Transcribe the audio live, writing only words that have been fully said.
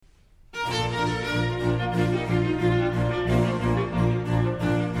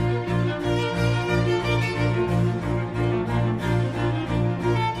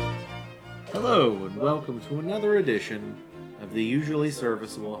welcome to another edition of the usually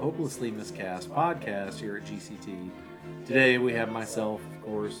serviceable, hopelessly miscast podcast here at GCT. Today we have myself, of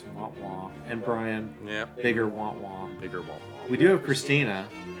course, Wah Wah, and Brian, Bigger Wah Wah. We do have Christina.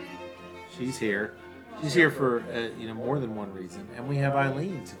 She's here. She's here for more than one reason, and we have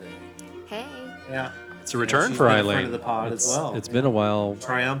Eileen today. Hey. Yeah. It's a return for Eileen. Eileen. Of the pod as well. It's been a while.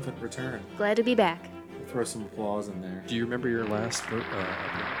 Triumphant return. Glad to be back. We'll throw some applause in there. Do you remember your last appearance?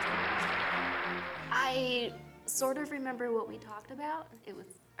 I sort of remember what we talked about.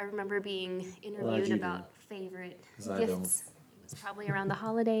 I remember being interviewed about favorite gifts. It was probably around the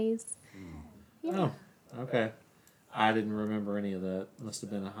holidays. Yeah. Oh, okay. I didn't remember any of that. Must have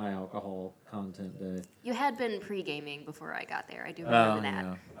been a high alcohol content day. You had been pre-gaming before I got there. I do remember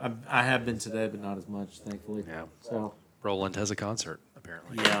that. Yeah. I have been today, but not as much, thankfully. Yeah. So Roland has a concert,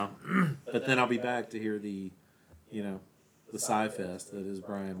 apparently. Yeah. But then I'll be back to hear the Sci Fest that is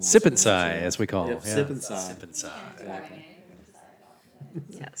Brian. Sip and Sci, as we call it. Yeah. Sip and Sci. Sip and Sci. Exactly.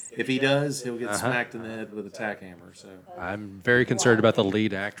 Yes. If he does, he'll get smacked in the head with a tack hammer. So I'm very concerned about the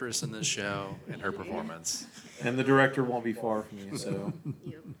lead actress in this show and her performance. And the director won't be far from you, so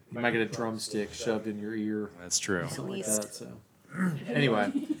you might get a drumstick shoved in your ear. That's true. Something like that. So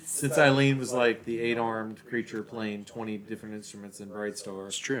anyway, since Eileen was like the 8-armed creature playing 20 different instruments in Bright Star,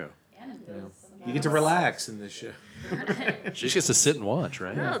 It's true. you get to relax in this show. She just gets to sit and watch,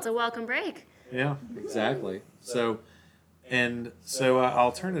 right? Well, it's a welcome break. Yeah, exactly. So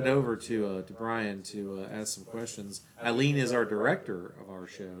I'll turn it over to Brian to ask some questions. Eileen is our director of our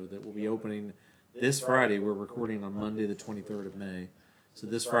show that will be opening this Friday. We're recording on Monday, the 23rd of May. So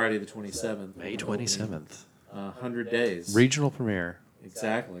this Friday, the 27th. May 27th. 100 days. Regional premiere.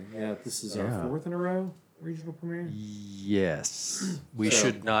 Exactly. Yeah, this is our fourth in a row regional premiere. Yes. We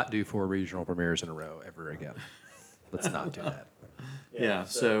should not do 4 regional premieres in a row ever again. Let's not do that. Yeah,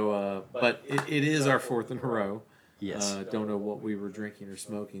 so, but it is our fourth in a row. Yes. Don't know what we were drinking or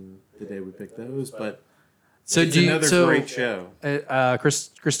smoking the day we picked those, but so it's another great show.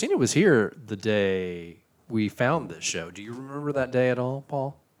 Christina was here the day we found this show. Do you remember that day at all,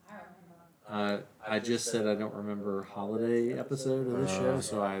 Paul? I just said I don't remember holiday episode of this show,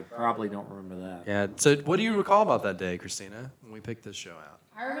 so I probably don't remember that. Yeah. So what do you recall about that day, Christina, when we picked this show out?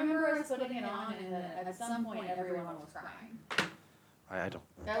 I remember us putting it on, and at some point everyone was crying. I don't.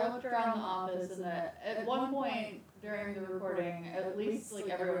 I looked around the office, and at one point during the recording, at least like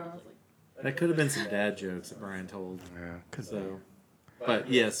everyone was like. That could have been some dad jokes that Brian told. Yeah. So, but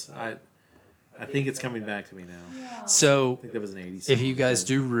yes, I think it's coming back to me now. Yeah. So I think that was an 80s. if you guys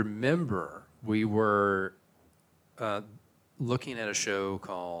do remember, we were looking at a show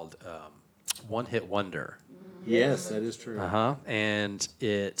called One Hit Wonder. Yes, that is true. And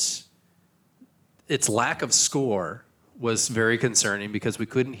its lack of score was very concerning because we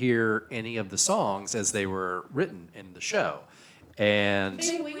couldn't hear any of the songs as they were written in the show. And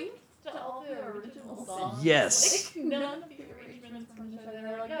They linked to all the original songs. yes. Like, none of the arrangements from the show. They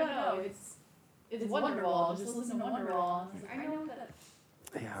were like, no, it's Wonderwall. Just listen to Wonderwall. I know that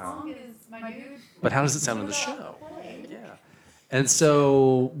song is my dude. But how does it sound in the show? Yeah. And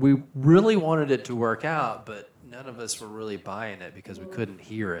so we really wanted it to work out, but none of us were really buying it because we couldn't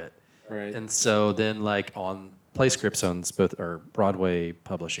hear it. Right. And so then, like, on PlayScripts owns both, or Broadway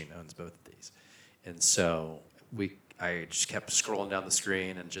Publishing owns both of these. And so I just kept scrolling down the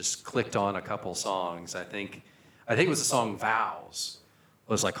screen and just clicked on a couple songs. I think it was the song Vows.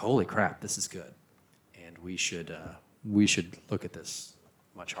 I was like, holy crap, this is good. And we should look at this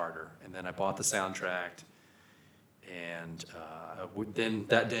much harder. And then I bought the soundtrack. And then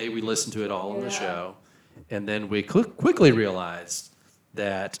that day we listened to it all on the show. And then we quickly realized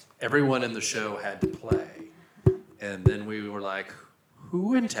that everyone in the show had to play. And then we were like,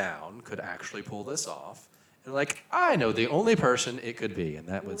 who in town could actually pull this off? And like, I know the only person it could be. And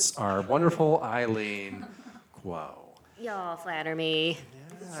that was our wonderful Eileen Quo. Y'all flatter me.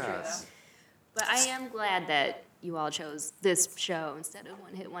 Yes. But I am glad that you all chose this show instead of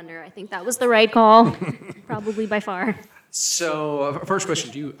One Hit Wonder. I think that was the right call, probably by far. So, first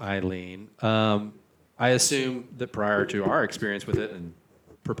question to you, Eileen. I assume that prior to our experience with it and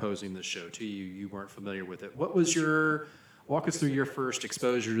proposing this show to you, you weren't familiar with it. Walk us through your first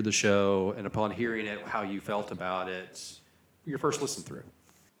exposure to the show, and upon hearing it, how you felt about it, your first listen through.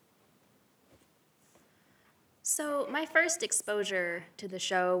 So my first exposure to the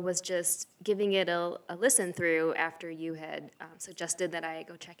show was just giving it a listen through after you had suggested that I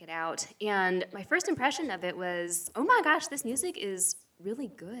go check it out. And my first impression of it was, oh my gosh, this music is really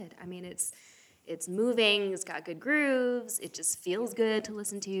good. I mean, it's it's moving, it's got good grooves, it just feels good to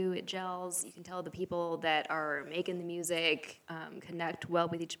listen to, it gels. You can tell the people that are making the music connect well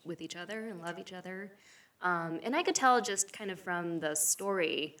with each other and love each other. And I could tell just kind of from the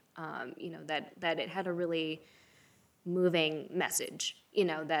story, that it had a really moving message,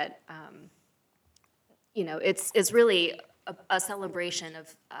 it's really a celebration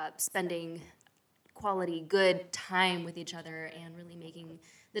of spending quality, good time with each other and really making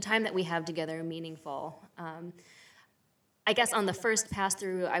the time that we have together meaningful. I guess on the first pass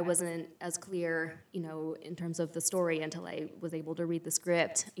through, I wasn't as clear, in terms of the story until I was able to read the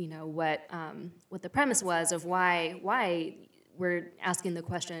script, what the premise was of why we're asking the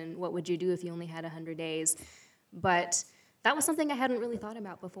question, what would you do if you only had 100 days? But that was something I hadn't really thought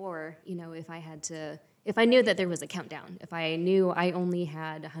about before, if I knew that there was a countdown, if I knew I only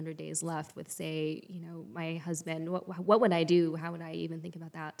had 100 days left with, say, my husband, what would I do? How would I even think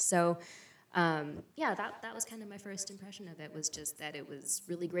about that? So, that was kind of my first impression of it, was just that it was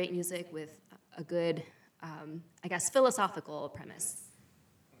really great music with a good, philosophical premise.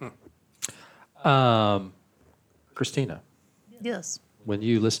 Christina, Yes. when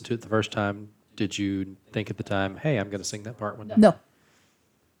you listened to it the first time, did you think at the time, hey, I'm going to sing that part one day? No.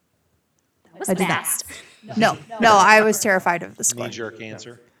 That was I did not. fast. No, I was terrified of the score. Knee-jerk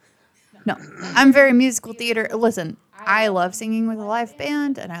answer. No, I'm very musical theater. Listen, I love singing with a live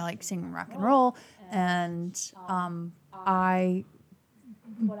band, and I like singing rock and roll, and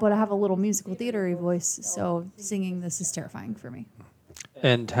but I have a little musical theater-y voice, so singing this is terrifying for me.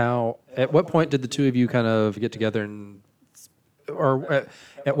 And at what point did the two of you kind of get together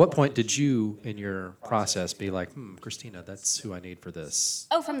at what point did you, in your process, be like, Christina, that's who I need for this?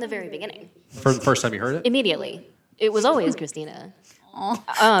 Oh, from the very beginning. For the first time you heard it? Immediately. It was always Christina.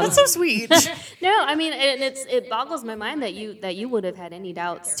 That's so sweet. No, I mean, it boggles my mind that you would have had any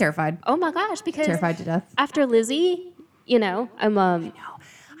doubts. Terrified. Oh my gosh, because Terrified to death. after Lizzie, I'm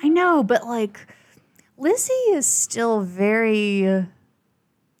I know, but Lizzie is still very.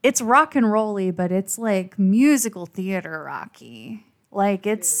 It's rock and rolly, but it's like musical theater rocky.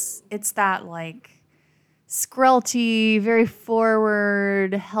 It's that skrelty, very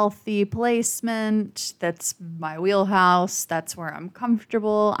forward, healthy placement. That's my wheelhouse. That's where I'm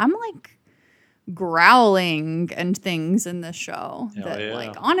comfortable. I'm growling and things in this show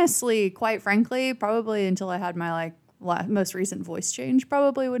that honestly, quite frankly, probably until I had my most recent voice change,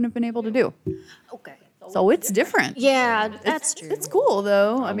 probably wouldn't have been able to do. okay. So it's different. Yeah, that's true. It's cool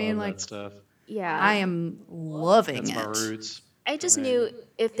though. I mean, Love that stuff. Yeah. I am loving That's my it. roots. I just knew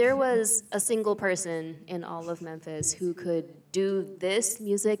if there was a single person in all of Memphis who could do this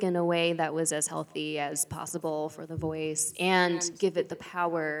music in a way that was as healthy as possible for the voice and give it the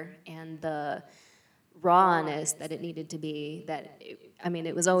power and the rawness that it needed to be,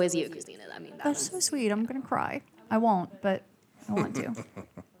 it was always you, Christina. I mean, That's so sweet. I'm gonna cry. I won't, but I want to. I'm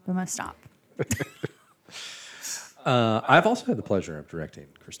gonna stop. I've also had the pleasure of directing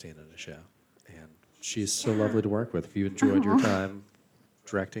Christina in a show, and she's so lovely to work with. Have you enjoyed your time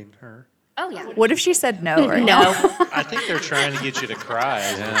directing her? Oh, yeah. What if she said no right now? I think they're trying to get you to cry.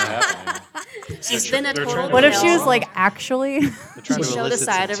 Is what's happening. She's been a they're total trying What if she kill. was like, actually, They're trying She to showed a elicit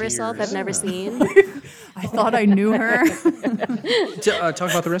side some of herself tears. I've never seen. I thought I knew her?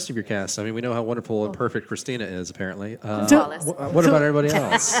 Talk about the rest of your cast. I mean, we know how wonderful and perfect Christina is, apparently. Flawless. What about everybody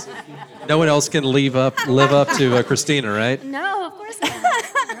else? No one else can live up to Christina, right? No, of course not.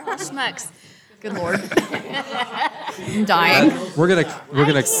 They're all schmucks. Good Lord. I'm dying. We're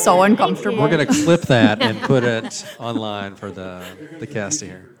gonna So uncomfortable. we're gonna clip that and put it online for the cast to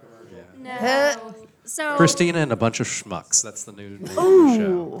hear. No. So Christina and a bunch of schmucks. That's the new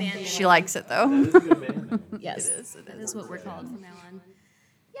show. She likes it though. yes, that is what we're called from now on.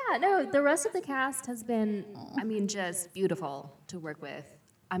 Yeah, no, the rest of the cast has been, just beautiful to work with.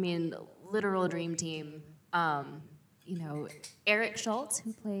 Literal dream team. Eric Schultz,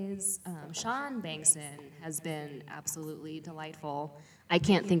 who plays Sean Bankson, has been absolutely delightful. I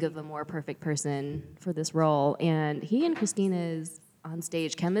can't think of a more perfect person for this role. And he and Christina's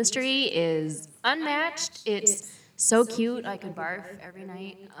on-stage chemistry is unmatched. It's so cute. I could barf every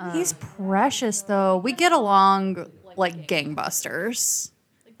night. He's precious though. We get along like gangbusters.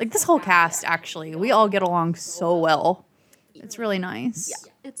 This whole cast, actually, we all get along so well. It's really nice.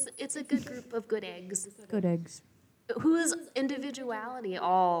 Yeah, it's a good group of good eggs. Good eggs. Whose individuality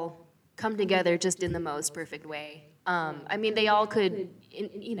all come together just in the most perfect way. They all could,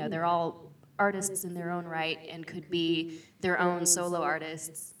 they're all artists in their own right and could be their own solo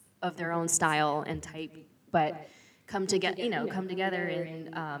artists of their own style and type, but come together in,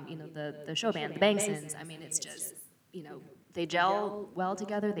 the show band, the Banksons. It's just, they gel well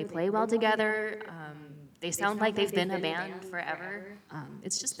together. They play well together. They sound like they've been a band forever.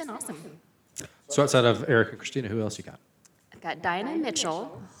 It's just been awesome. So outside of Eric and Christina, who else you got? I've got Dinah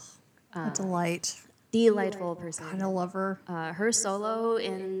Mitchell, A delight. delightful person. I love her. Her solo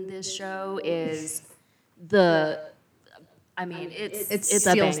in this show is it's a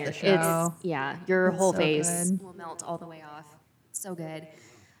steals banger. the show. Your whole so face good. will melt all the way off. So good.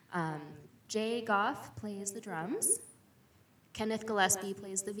 Jay Goff plays the drums. Kenneth Gillespie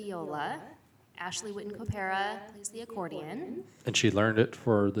plays the viola. Ashley Witten-Copera plays the accordion. And she learned it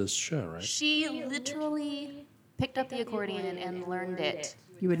for this show, right? She literally picked up the accordion and learned it.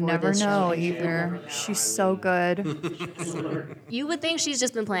 You would for never this show. know You would either. never know. She's so good. You would think she's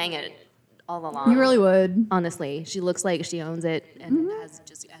just been playing it all along. You really would. Honestly, she looks like she owns it and has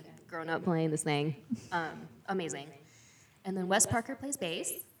just grown up playing this thing. Amazing. And then Wes Parker plays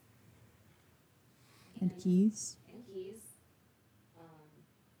bass. And keys. And keys.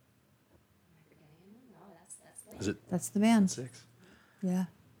 Is it That's the band. 6? Yeah.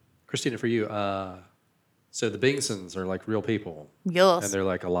 Christina, for you, so the Bingsons are like real people. Yes. And they're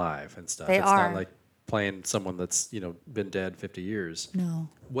like alive and stuff. They it's are. not like playing someone that's, been dead 50 years. No.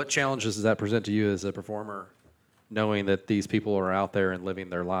 What challenges does that present to you as a performer, knowing that these people are out there and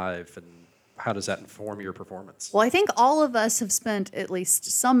living their life, and how does that inform your performance? Well, I think all of us have spent at least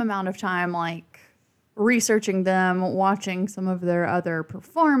some amount of time like researching them, watching some of their other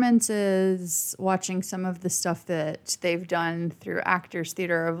performances, watching some of the stuff that they've done through Actors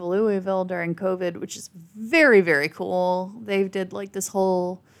Theater of Louisville during COVID, which is very, very cool. They did like this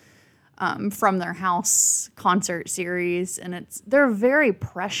whole From Their House concert series, and they're very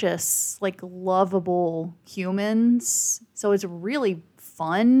precious, like lovable humans. So it's really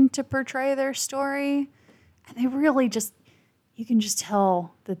fun to portray their story. And they really you can just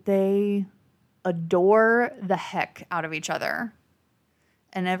tell that they adore the heck out of each other.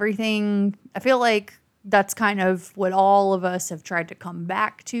 And everything, I feel like that's kind of what all of us have tried to come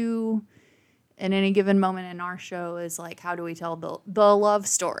back to in any given moment in our show is like, how do we tell the love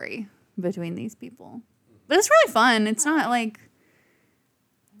story between these people? But it's really fun. It's not like,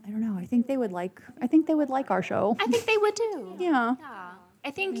 I don't know. I think they would like our show. I think they would too. Yeah. Yeah. I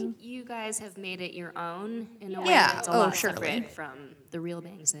think you guys have made it your own in a way Yeah. that's a Oh, lot surely. separate from the real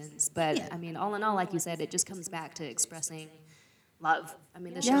Bangsons. But Yeah. I mean, all in all, like you said, it just comes back to expressing love. I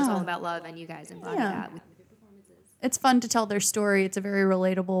mean, the show's Yeah. all about love, and you guys embody Yeah. that with your performances. It's fun to tell their story. It's a very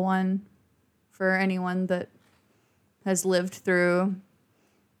relatable one for anyone that has lived through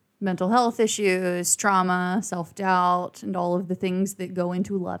mental health issues, trauma, self-doubt, and all of the things that go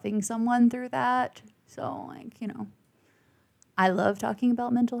into loving someone through that. So, like, I love talking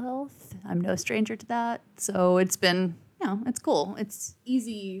about mental health. I'm no stranger to that. So it's been, it's cool. It's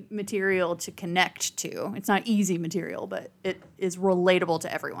easy material to connect to. It's not easy material, but it is relatable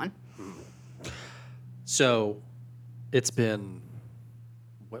to everyone. So it's been,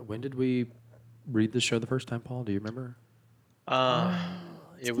 when did we read the show the first time, Paul? Do you remember?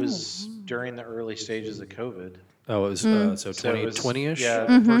 It was during the early stages of COVID. Oh, it was so So it 2020-ish?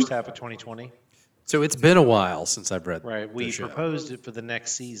 Yeah, first half of 2020. So it's been a while since I've read Right. We the show. proposed it for the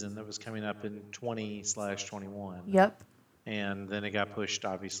next season that was coming up in 20/21. Yep. And then it got pushed,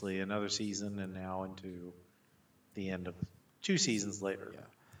 obviously, another season and now into the end of 2 seasons later. Yeah.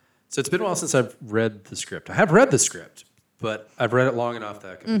 So it's been a while since I've read the script. I have read the script, but I've read it long enough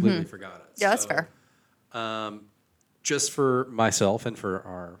that I completely forgot it. Yeah, that's So, fair. Just for myself and for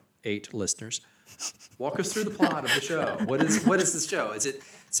our 8 listeners, walk us through the plot of the show. What is this show?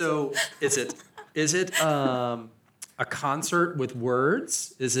 Is it a concert with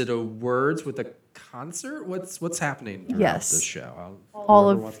words? Is it a words with a concert? What's happening throughout Yes. this show? All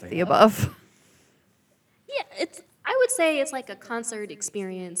whoever wants of to the handle above. Yeah, I would say it's like a concert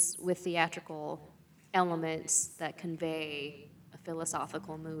experience with theatrical elements that convey a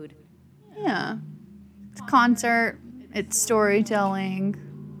philosophical mood. Yeah. It's concert, it's storytelling,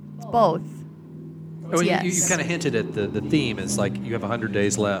 it's both. Oh, and Yes. you kind of hinted at the theme is like you have 100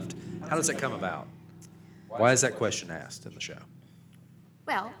 days left. How does that come about? Why is that question asked in the show?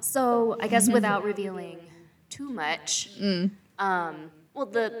 Well, so I guess without revealing too much, well,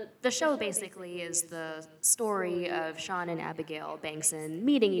 the show basically is the story of Sean and Abigail Bankson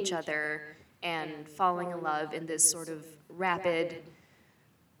meeting each other and falling in love in this sort of rapid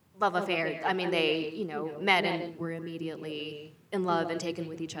love affair. I mean, they, met and were immediately in love and taken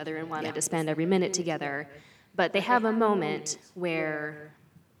with each other and wanted to spend every minute together. But they have a moment where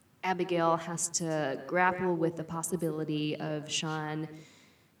Abigail has to grapple with the possibility of Sean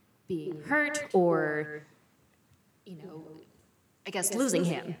being hurt or, I guess losing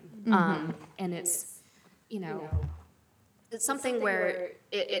him. And it's, it's something where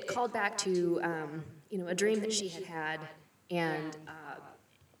it called back to a dream that she had had, and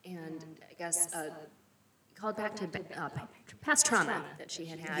I guess called back to past trauma that she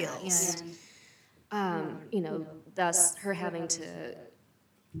had had, and thus her having to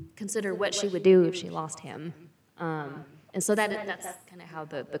consider what she would do if she lost him, and so that's kind of how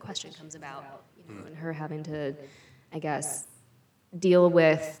the question comes about, and her having to, I guess, deal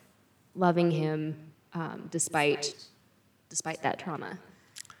with loving him despite that trauma.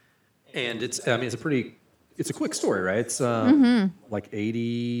 And it's a quick story, right? It's like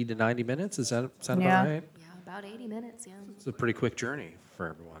 80 to 90 minutes. Is that sound Yeah. about right? Yeah, about 80 minutes, yeah. It's a pretty quick journey for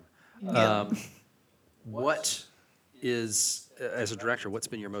everyone. What is, as a director, what's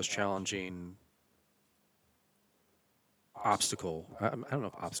been your most challenging obstacle? I don't know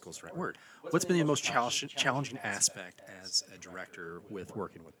if obstacle is the right word. What's been the most challenging aspect as a director with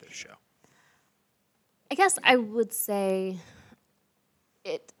working with this show? I guess I would say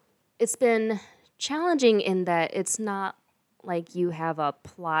it's been challenging in that it's not like you have a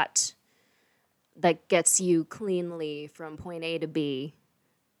plot that gets you cleanly from point A to B.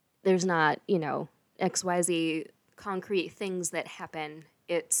 There's not, XYZ concrete things that happen.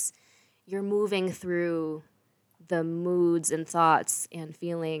 It's you're moving through the moods and thoughts and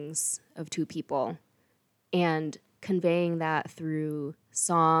feelings of two people and conveying that through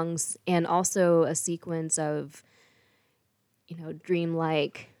songs and also a sequence of,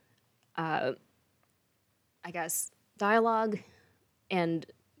 dreamlike, I guess, dialogue and,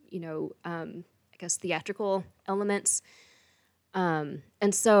 I guess theatrical elements. And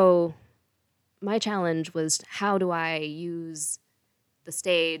so my challenge was, how do I use the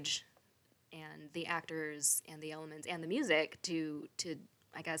stage and the actors and the elements and the music to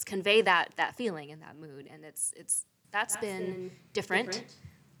I guess convey that feeling and that mood, and that's been different,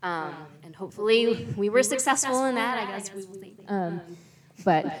 and hopefully we were successful in that. I guess we will see.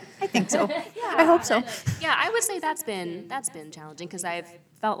 But I think so. I hope so. yeah, I would say that's been challenging because I've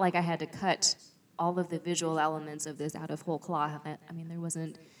felt like I had to cut all of the visual elements of this out of whole cloth. I mean, there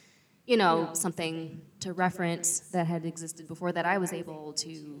wasn't, something to reference that had existed before that I was able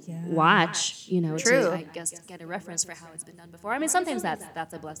to watch, True. to, I guess, get a reference for how it's been done before. I mean, sometimes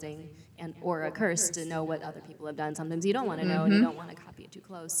that's a blessing or a curse to know what other people have done. Sometimes you don't want to know and you don't want to copy it too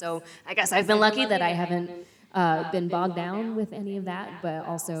close. So I guess I've been lucky that I haven't been bogged down with any of that, but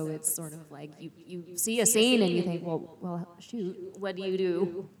also it's sort of like you see a scene and you think, well, shoot, what do you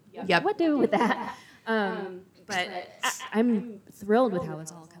do? Yep. What do with that? But I'm thrilled with how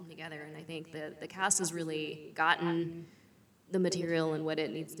it's all come together, and I think the cast has really gotten the material and what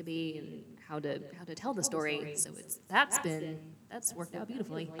it needs to be and how to tell the story. So that's worked out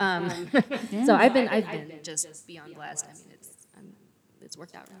beautifully. So I've been just beyond blessed. I mean, it's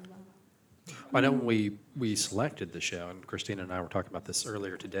worked out really well. I know when we selected the show, and Christina and I were talking about this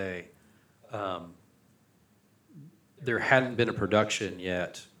earlier today, there hadn't been a production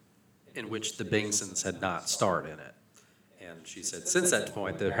yet in which the Bingsons had not starred in it. And she said since that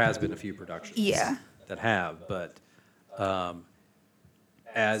point, there has been a few productions that have, but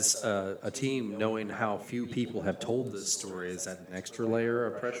as a team, knowing how few people have told this story, is that an extra layer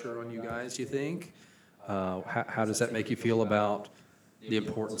of pressure on you guys, you think? How does that make you feel about the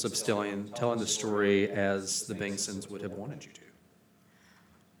importance of telling the story as the Bingsons would have wanted you to?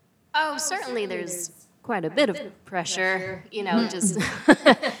 Oh, certainly there's quite a bit of pressure, just,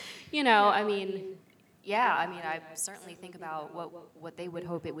 I mean, I certainly think about what they would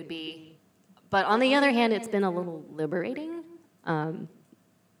hope it would be. But on the other hand, it's been a little liberating,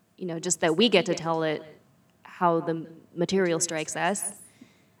 just that we get to tell it how the material strikes us.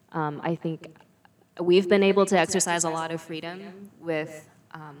 I think we've been able to exercise a lot of freedom with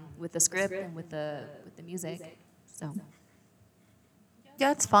the script and with the music. So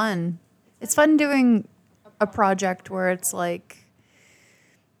Yeah, it's fun. It's fun doing a project where it's like,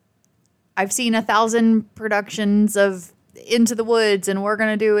 I've seen 1,000 productions of Into the Woods, and we're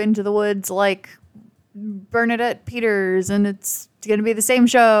gonna do Into the Woods like Bernadette Peters, and it's gonna be the same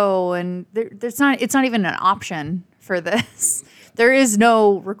show, and it's not even an option for this. There is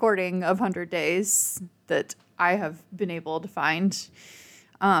no recording of 100 Days that I have been able to find.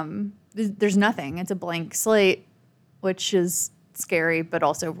 There's nothing. It's a blank slate, which is scary, but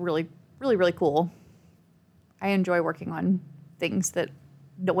also really, really, really cool. I enjoy working on things that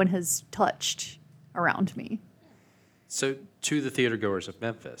no one has touched around me. So to the theater goers of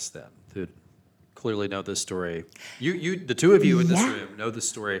Memphis, then, who clearly know this story, you the two of you in this room know this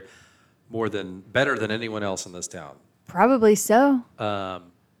story better than anyone else in this town. Probably so.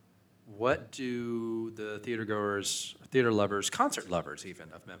 What do the theater goers, theater lovers, concert lovers even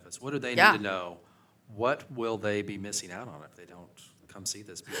of Memphis, what do they need to know? what will they be missing out on if they don't come see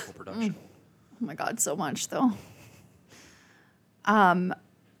this beautiful production? Oh my God, so much though.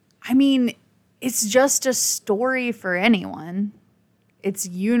 I mean, it's just a story for anyone. It's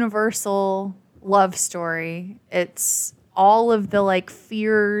universal love story. It's all of the like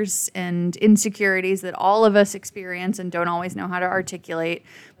fears and insecurities that all of us experience and don't always know how to articulate.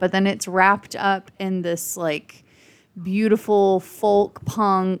 But then it's wrapped up in this like beautiful folk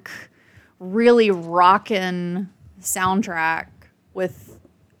punk, really rockin' soundtrack with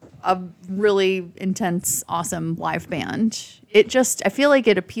a really intense, awesome live band. I feel like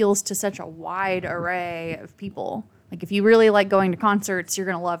it appeals to such a wide array of people. Like if you really like going to concerts, you're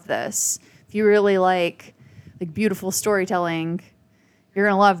gonna love this. If you really like beautiful storytelling, you're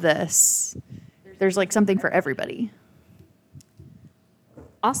gonna love this. There's like something for everybody.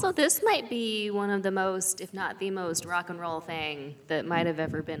 Also, this might be one of the most, if not the most, rock and roll thing that might have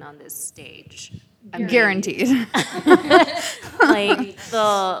ever been on this stage. I mean, Guaranteed. like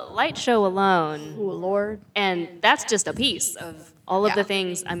the light show alone, Oh Lord. and that's just a piece of all of Yeah. the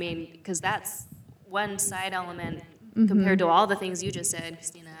things. I mean, because that's one side element compared to all the things you just said,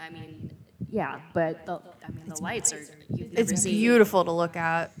 Christina. I mean, yeah, but the lights are you've never It's seen. beautiful to look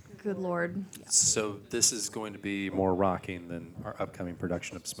at. Good Lord. So this is going to be more rocking than our upcoming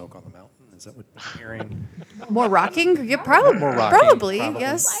production of Smoke on the Mountain. Is that what I'm hearing? More rocking? Yeah, probably. More rocking, Probably, probably.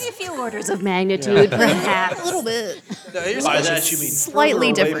 yes. By a few orders of magnitude, perhaps. A little bit. By that you mean Slightly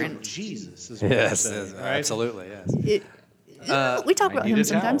further away different. from Jesus. Is what you're Yes, saying, right? absolutely, yes. We talk about I him need a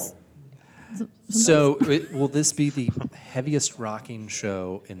towel. sometimes. So will this be the heaviest rocking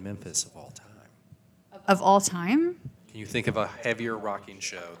show in Memphis of all time? Of all time? Can you think of a heavier rocking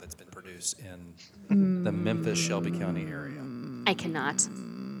show that's been produced in the Memphis, Shelby County area? I cannot.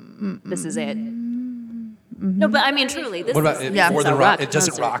 This is it. No, but I mean, truly, this What about is it, Yeah. more it's than a rock? rock It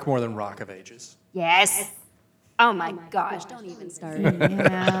doesn't concert. rock more than Rock of Ages. Yes. Oh my gosh! Don't even start. Yeah.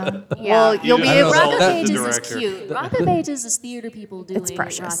 Yeah. Well, you'll be I don't able know. Rock of That- Ages the is director. cute. Rock of Ages is theater people doing It's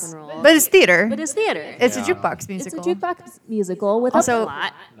precious. rock and roll. But it's theater. But it's theater. It's a Yeah. jukebox It's musical. a jukebox musical with Also- a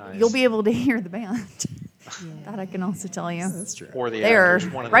plot. You'll be able to hear the band. That I can also tell you. That's true. Or the They're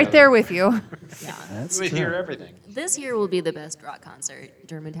actors, one or the right other. there with you. Yeah. That's We true. hear everything. This year will be the best rock concert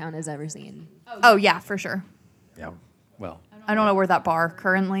Germantown has ever seen. Oh, yeah, for sure. Yeah. Well, I don't know where that bar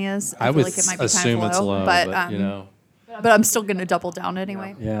currently is. I feel would like it might be assume kind of it's low, but but you know. but I'm still going to double down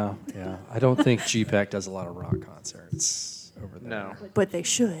anyway. Yeah, yeah. I don't think GPAC does a lot of rock concerts over there. No. But they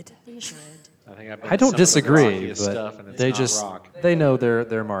should. They should. I think I've been I to don't some of the disagree, rockiest but stuff, and it's they not just rock. they know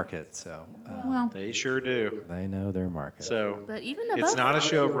their market, so Well, They sure do. they know their market. So But even it's above not a that-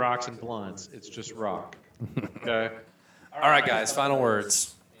 show of rocks and blunts. It's just rock. Okay. All right, guys. Final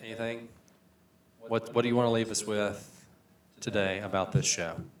words. Anything? What do you want to leave us with today about this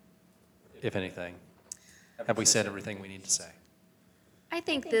show, if anything? Have we said everything we need to say? I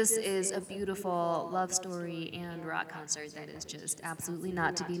think this is a beautiful love story and rock concert that is just absolutely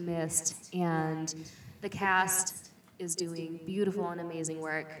not to be missed. And the cast is doing beautiful and amazing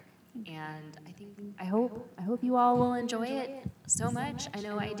work. And I hope you all will enjoy it so much. I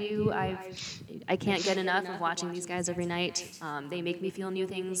know I do. I can't get enough of watching these guys every night. They make me feel new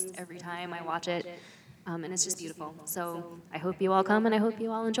things every time I watch it. And it's just beautiful. So I hope you all come and I hope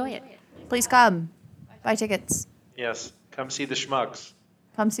you all enjoy it. please come. Buy tickets. Yes. Come see the schmucks.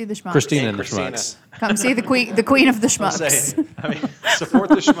 Come see the schmucks. Christina and the Christina. Schmucks. Come see the queen of the I'm schmucks. saying, I mean, support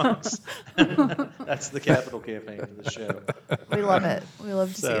the schmucks. That's the capital campaign of the show. We love it. We love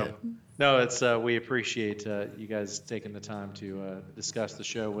to see So, it. no, it's we appreciate you guys taking the time to discuss the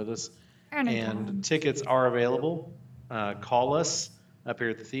show with us. Anytime. And tickets are available. Call us up here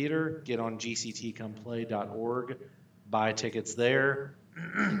at the theater. Get on gctcomeplay.org. Buy tickets there.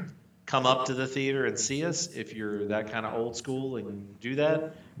 Come up to the theater and see us if you're that kind of old school and do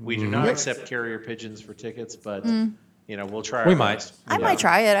that. We do not accept carrier pigeons for tickets, but we'll try. We our might. best. I might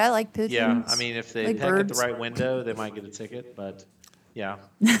try it. I like pigeons. Yeah, I mean, if they Like peck at the birds. right window, they might get a ticket. But yeah,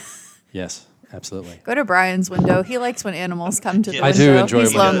 Yes, absolutely. Go to Brian's window. He likes when animals come to the Yeah. window. I do enjoy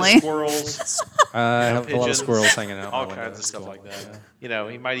He's when it lonely. squirrels, I have a lot pigeons, of squirrels hanging out. all my window. kinds of It's stuff cool. like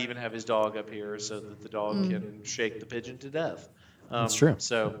that. He might even have his dog up here so that the dog can shake the pigeon to death. That's true.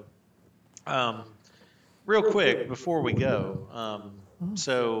 So, real quick before we go,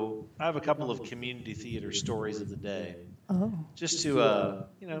 so I have a couple of community theater stories of the day, Oh. just to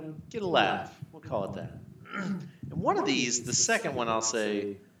get a laugh. We'll call it that. And one of these, the second one, I'll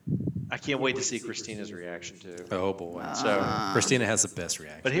say, I can't wait to see Christina's reaction to. Oh boy. So, Christina has the best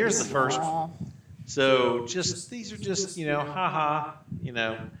reaction. but here's the first one. So these are just, haha,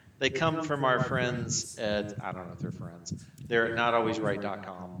 they come from our friends at, I don't know if they're friends. They're at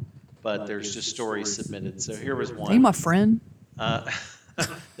notalwaysright.com. but there's just stories submitted. So here was Are you one my friend?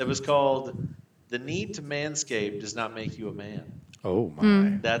 that was called "The Need to Manscape Does Not Make You a Man." Oh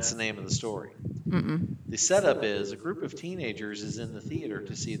my. That's the name of the story. The setup is a group of teenagers is in the theater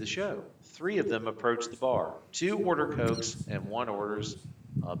to see the show. 3 of them approach the bar. 2 order Cokes and 1 orders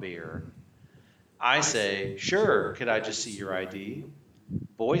a beer. I say, "Sure, could I just see your ID?"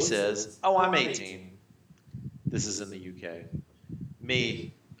 Boy says, "Oh, I'm 18. This is in the UK.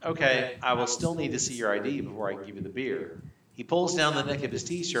 Me, "Okay, I will still need to see your ID before I can give you the beer." He pulls down the neck of his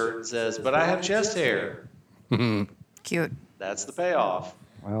t-shirt and says, "But I have chest hair." Cute. That's the payoff.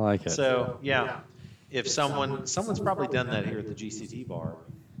 I like it. So, yeah, if someone's probably done that here at the GCT bar.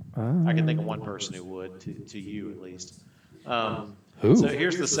 I can think of one person who would, to you at least. Who? So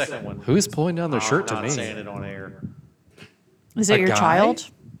here's the second one. Who's pulling down their shirt to I'm me? not saying it on air. Is it A your guy? child?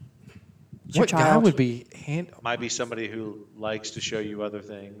 It's your What guy child. would be Might be somebody who likes to show you other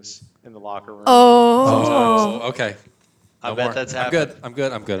things in the locker room. Oh. okay. I No bet more. that's I'm happened. good. I'm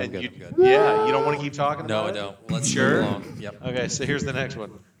good. I'm good. I'm And good. you- I'm good. Yeah, you don't want to keep talking No, I about it? don't. Let's Sure? move along. Yep. Okay, so here's the next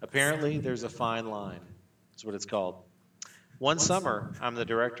one. Apparently, there's a fine line. That's what it's called. One summer, I'm the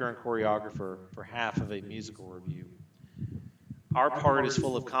director and choreographer for half of a musical review. Our part is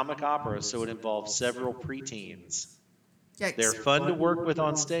full of comic opera, so it involves several preteens. They're fun to work with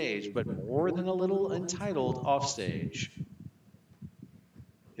on stage, but more than a little entitled off stage.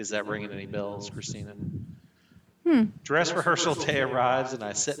 Is that ringing any bells, Christina? Dress rehearsal day arrives, and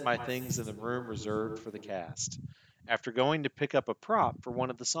I set my things in the room reserved for the cast. After going to pick up a prop for one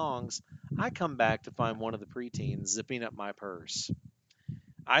of the songs, I come back to find one of the preteens zipping up my purse.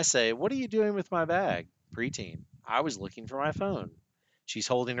 I say, "What are you doing with my bag?" Preteen, "I was looking for my phone." She's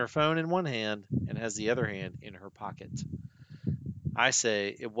holding her phone in one hand and has the other hand in her pocket. I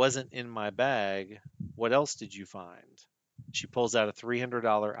say, "It wasn't in my bag. What else did you find?" She pulls out a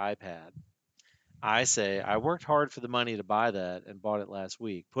 $300 iPad. I say, "I worked hard for the money to buy that and bought it last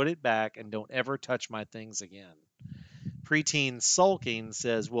week. Put it back and don't ever touch my things again." Preteen, sulking,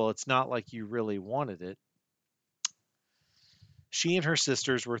 says, "Well, it's not like you really wanted it." She and her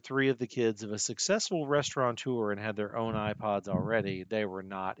sisters were 3 of the kids of a successful restaurateur and had their own iPods already. They were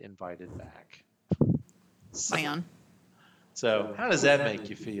not invited back. Man. So how does that make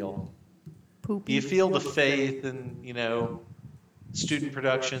you feel? Poop. Do you feel the faith in, student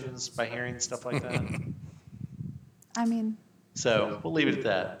productions by hearing stuff like that? I mean, So we'll leave it at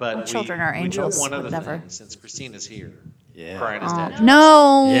that. But Children are we angels, know one other whatever. thing, since Christina's here. Yeah. Brian is dad.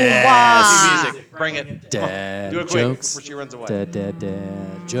 no. Yes. Why? Cue music. Bring it. Come on. Dad Do it quick jokes. before she runs away.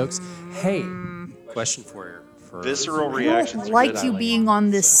 Dad jokes. Hey, question for you. Visceral I reactions. don't are like good, you Eileen. being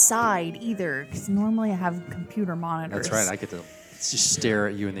on this side either, because normally I have computer monitors. That's right. I get to just stare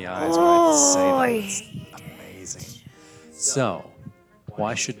at you in the eyes when I say that. It's amazing. So,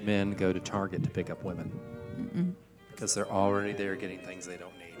 why should men go to Target to pick up women? Because they're already there getting things they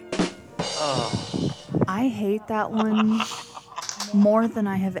don't need. I hate that one more than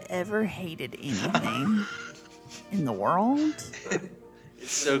I have ever hated anything in the world.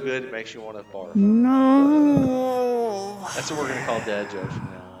 It's so good it makes you want to barf. No. That's what we're gonna call dad jokes from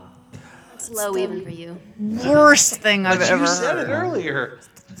now on. It's low even for you. Worst thing I've But ever you said heard. it earlier.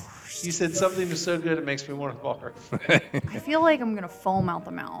 You said something was so good it makes me want to barf. I feel like I'm going to foam out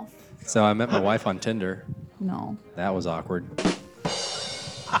the mouth. So I met my wife on Tinder. No. That was awkward.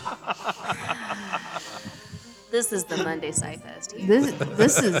 This is the Monday Sci-Fest here. This is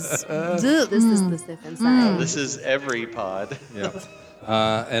This is the Sif Inside. This is every pod. Yeah.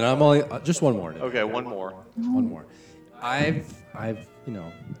 And I'm only just one more. Okay, one more. One more. I've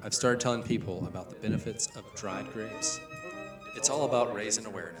started telling people about the benefits of dried grapes. It's all about raising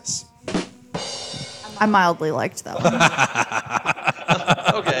awareness. I mildly liked that one.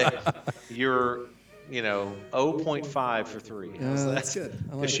 Okay. You're, 0.5 for 3. How's that? That's good. I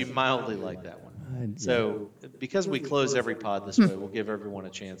like Because she it. mildly liked that one. So, because we close every pod this way, we'll give everyone a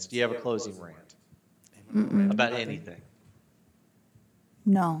chance. Do you have a closing rant? About anything?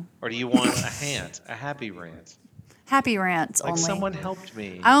 No. Or do you want a happy rant? Happy rants Like only. someone helped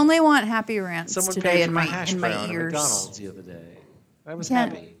me. I only want happy rants Someone today paid in for my hash in brown my at ears. McDonald's the other day. I was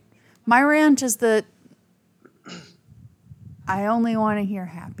Can't- happy. My rant is that I only want to hear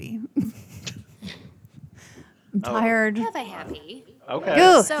happy. I'm tired. Have a happy. Okay.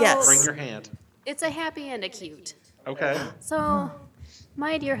 Go. So- Yes. Bring your hand. It's a happy and a cute. Okay. So,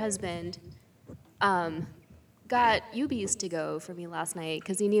 my dear husband got UBs to go for me last night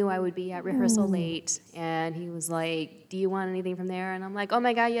because he knew I would be at rehearsal late, and he was like, "Do you want anything from there?" And I'm like, "Oh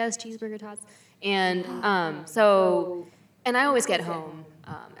my God, yes, cheeseburger tots." And and I always get home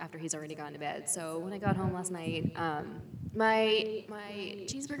after he's already gone to bed. So when I got home last night, my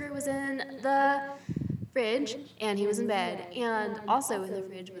cheeseburger was in the fridge, and he was in bed. And also in the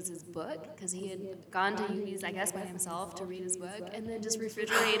fridge was his book, because he had gone to Yumi's, I guess, by himself to read his book, and then just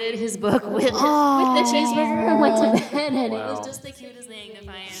refrigerated his book with the cheeseburger and went to bed. And it was just the cutest thing to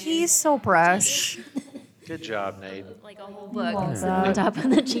find. He's so fresh. Good job, Nate. Like a whole book sitting on top of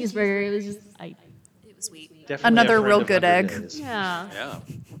the cheeseburger. It was just, it was sweet. Definitely Another a friend real of good 100 egg. days. Yeah. Yeah.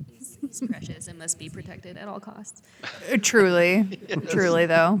 He's precious and must be protected at all costs. Truly. Truly,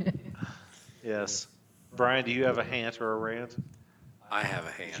 though. Yes. Brian, do you have a hant or a rant? I have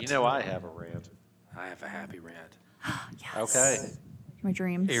a hand. You know I have a rant. I have a happy rant. Okay. My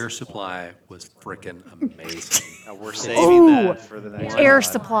dreams. Air Supply was freaking amazing. Now we're saving that for the next Air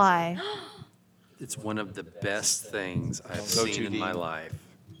pod. supply. It's one of the best things I've Don't go seen too in my deep. life.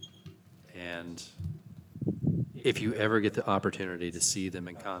 And if you ever get the opportunity to see them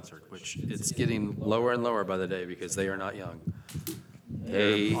in concert, which it's getting lower and lower by the day because they are not young,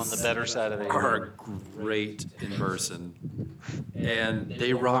 they On the better side of the are great in person. And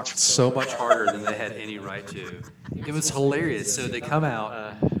they rocked so much harder than they had any right to. It was hilarious. So they come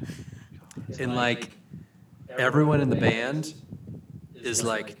out, and like everyone in the band is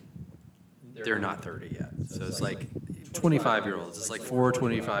like, they're not 30 yet. So it's like 25-year-olds. It's like 4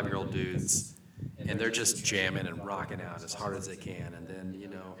 25-year-old dudes. And they're just jamming and rocking out as hard as they can. And then,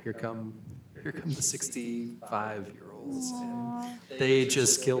 here come the 65-year-olds. And they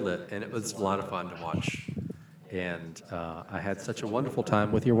just killed it. And it was a lot of fun to watch. And I had such a wonderful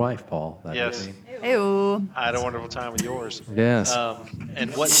time with your wife, Paul. That Yes. evening. Ew. I had a wonderful time with yours. Yes.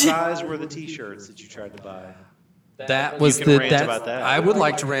 And what size were the T-shirts that you tried to buy? That was can rant about that. I would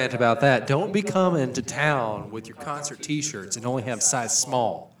like to rant about that. Don't be coming to town with your concert T-shirts and only have size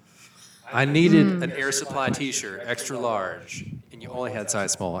small. I needed an Air Supply T-shirt, extra large, and you only had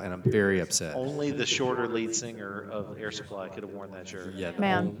size small, and I'm very upset. Only the shorter lead singer of Air Supply could have worn that shirt. Yeah,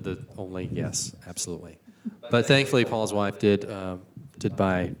 Man. yes, absolutely. But thankfully, Paul's wife did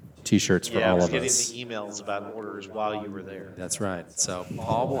buy T-shirts for Yeah, I all was of getting us. the emails about orders while you were there. That's right. So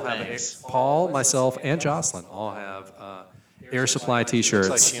Paul will have Thanks. Paul, myself, and Jocelyn all have Air Supply Looks like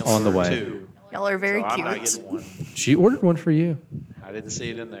T-shirts she on the ordered way. 2, Y'all are very so I'm not cute. getting one. She ordered one for you. I didn't see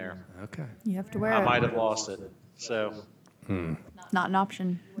it in there. Okay. You have to wear I it. might have lost it. So Not an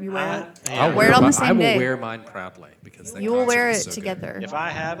option. You wear it. I'll wear it on the same I will day. wear mine proudly because that You will wear it concert was so good. together. if I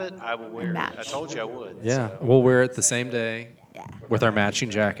have it, I will wear it. Match. I told you I would. Yeah, so. we'll wear it the same day Yeah. with our matching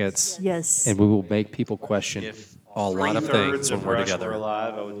jackets, Yes. and we will make people question If a lot of 3/3 things when of we're Rush together. were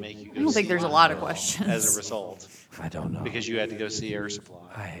alive, I would make you go I don't think see there's a them lot of questions. as a result I don't know. because you had to go see Air Supply.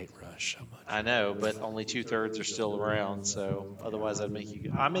 I hate Rush so much. I know, but only 2/3 are still around. So otherwise, I'd make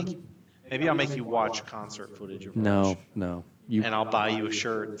you. Maybe I'll make you watch concert footage of Rush. No. You And I'll buy you a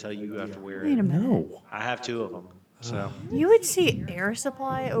shirt and tell you you have to wear Wait a it. minute. no. I have 2 of them. So You would see Air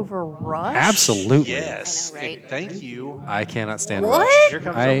Supply over Rush? Absolutely. yes, I know, right? thank you. I cannot stand What? Rush. Here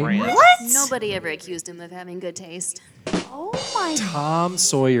comes I- a rant. What? Nobody ever accused him of having good taste. Oh my. Tom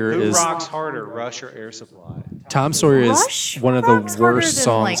Sawyer Who is rocks harder, Rush or Air Supply? Tom Sawyer Rush is one of rocks the harder worst than,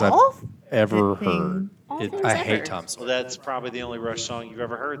 songs like, I've all ever thing- heard. all It- things I ever. hate Tom Well, Sawyer. that's probably the only Rush song you've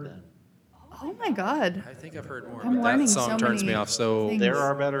ever heard. Then Oh my God. I think I've heard more, I'm but learning that song so turns me many off so. things. there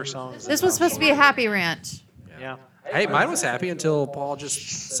are better songs. This than was supposed to be a happy rant. Yeah. Hey, mine was happy until Paul just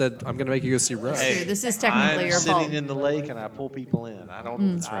said, "I'm going to make you go see Rush." Hey, This is technically I'm your sitting fault. in the lake and I pull people in. I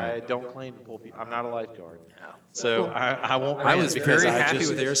don't. I don't claim to pull people. I'm not a lifeguard. So I won't. I rant was because very I happy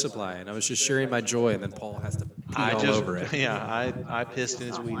just- with Air Supply, and I was just sharing my joy, and then Paul has to pee I all just, over it. yeah, I pissed in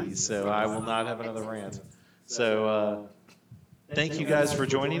his Wheaties, so I will not have another rant. So, thank you guys for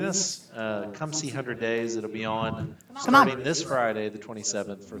joining us. Come see 100 Days. It'll be on Come on. starting this Friday, the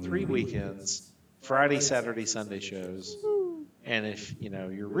 27th, for 3 weekends, Friday, Saturday, Sunday shows. And if,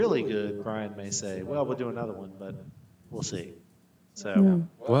 you're really good, Brian may say, well, we'll do another one, but we'll see. So,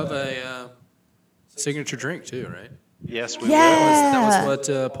 We'll have a signature drink too, right? yes, we Yeah. That was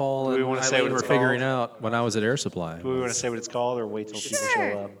what Paul Do we and wanna say Eileen what were it's figuring called? out when I was at Air Supply. will. Do we want to say what it's called or wait till people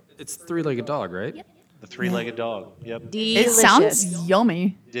show up? It's Three-Legged Dog, right? The 3-legged dog. Yep. It Delicious. sounds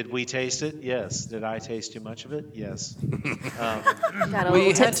yummy. Did we taste it? Yes. Did I taste too much of it? Yes. Got a We little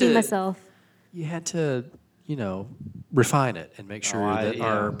had tipsy to- myself. You had to, refine it and make sure that yeah.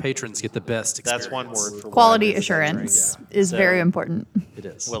 our patrons get the best experience. That's one word for what Quality it is. assurance is So- very important. It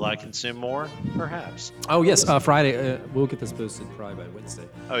is. Will I consume more? Perhaps. Oh yes, Friday. We'll get this posted probably by Wednesday.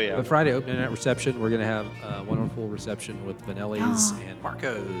 Oh, yeah. The Friday opening night reception. We're gonna have a wonderful reception with Vanelli's and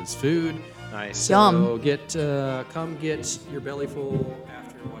Marco's food. Nice. So Yum. come get your belly full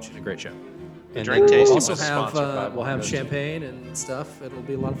after watching a great show. And drink then tasting we'll also was have sponsored by we'll have Mongo, too. champagne and stuff. It'll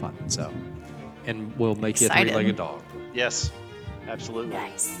be a lot of fun. So, and we'll make you a Excited. three-legged dog. Yes, absolutely.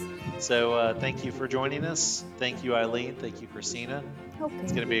 Nice. So thank you for joining us. Thank you, Eileen. Thank you, Christina.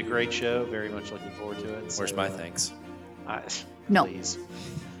 It's going to be a great show. Very much looking forward to it. Where's So, my thanks? No. Please.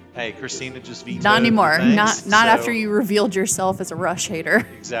 Hey, Christina just vetoed. Not anymore. the thanks, Not so- after you revealed yourself as a Rush hater.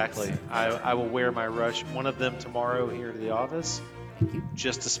 Exactly. I will wear my Rush, one of them tomorrow here to the office, Thank you.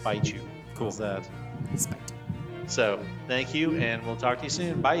 just to spite you. Cool. How's that? Respect. So thank you, and we'll talk to you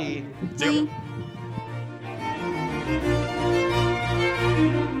soon. Bye. Bye.